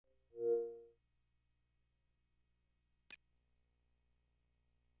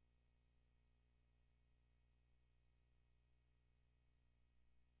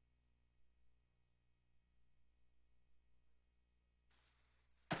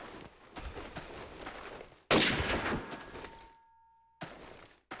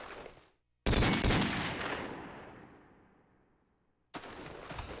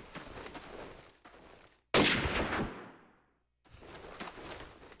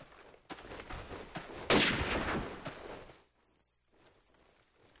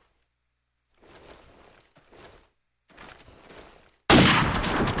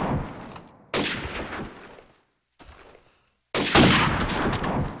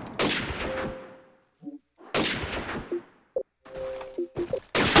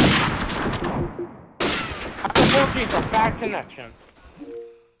Porky's a bad connection.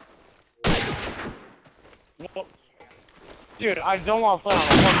 Well, dude, I don't want to play on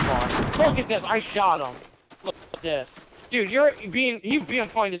a one bar. Look at this, I shot him. Look at this. Dude, you being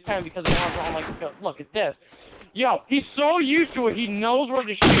 20 to 10 because he has on like, look at this. Yo, he's so used to it, he knows where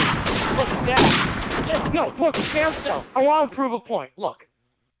to shoot. Look at that. No, look, stand still. I want to prove a point. Look.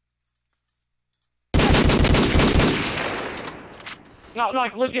 No,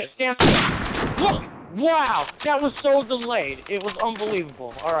 like, legit, stand still. Look! Wow! That was so delayed. It was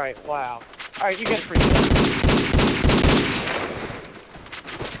unbelievable. Alright, wow. Alright, you get free kill.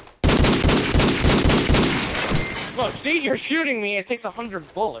 Look, see, you're shooting me, it takes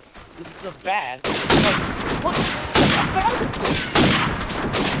 100 bullets. This is so bad. Like, what? How bad is this?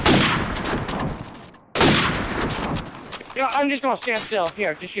 You know, I'm just gonna stand still.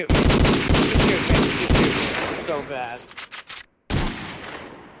 Here, just shoot me. Just shoot me. Just shoot me. It's so bad.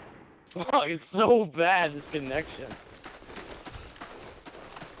 Oh, it's so bad, this connection.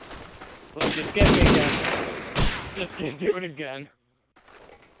 Look, just get me again. Just do it again.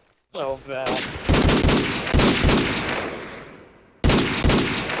 So bad.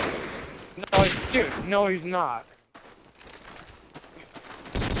 No, dude, no he's not.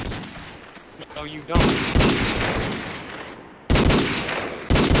 No, you don't.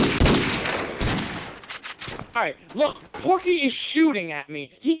 Alright, look, Porky is shooting at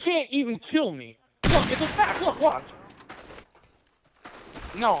me. He can't even kill me. Look, it's a fact, look, watch.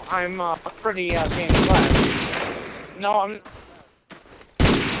 No, I'm, pretty, game glad. No, I'm...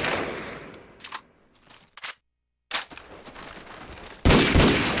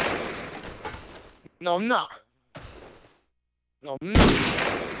 No, I'm not. No, I'm not.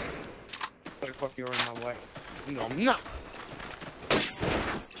 Sorry, fuck, you were in my way. No, I'm not.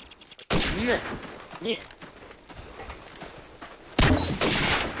 Yeah. Yeah.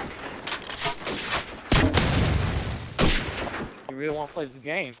 You really want to play this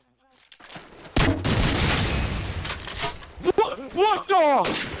game? What the?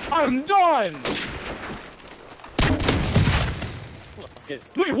 I'm done!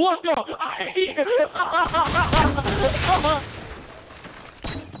 Wait, what the?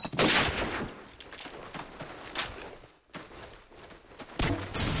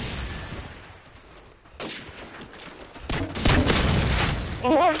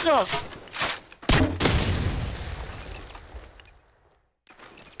 What the?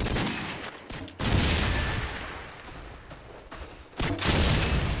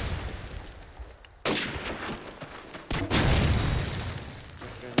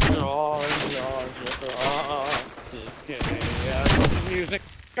 Music.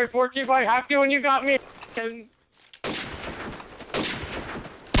 Hey, Porky, if I have to, and you got me.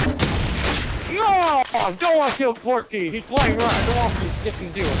 No! I don't want to kill Porky. He's playing right. I don't want to get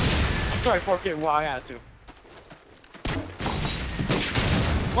him do it. I'm sorry, Porky, well, I had to.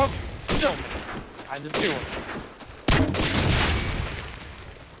 Well, still, I had to do it.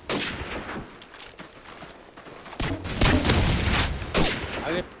 I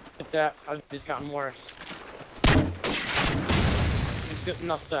didn't get that. I just gotten worse.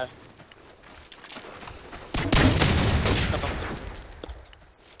 Enough said.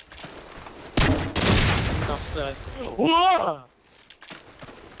 Enough said. Whoa!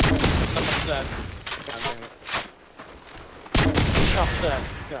 Enough said. God damn it. Enough said.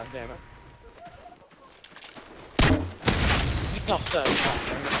 God damn it. Enough said. God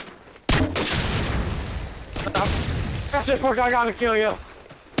damn it. That's it, Porky. I gotta kill you.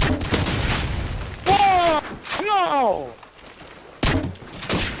 Whoa! No!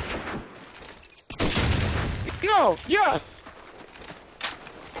 No! Yes!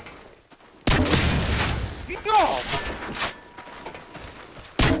 No!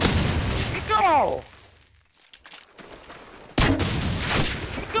 No!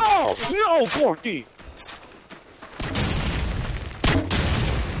 No! No, Porky!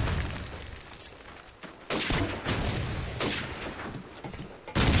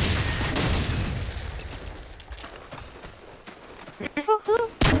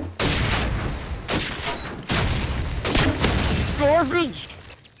 Garbage!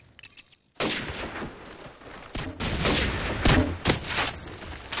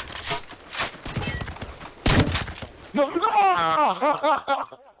 No!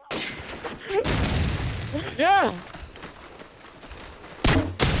 Yeah!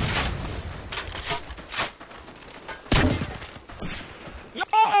 No!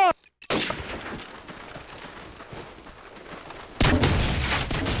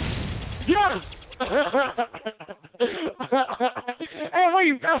 Yes! Hey, wait,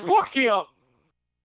 you got Porky up!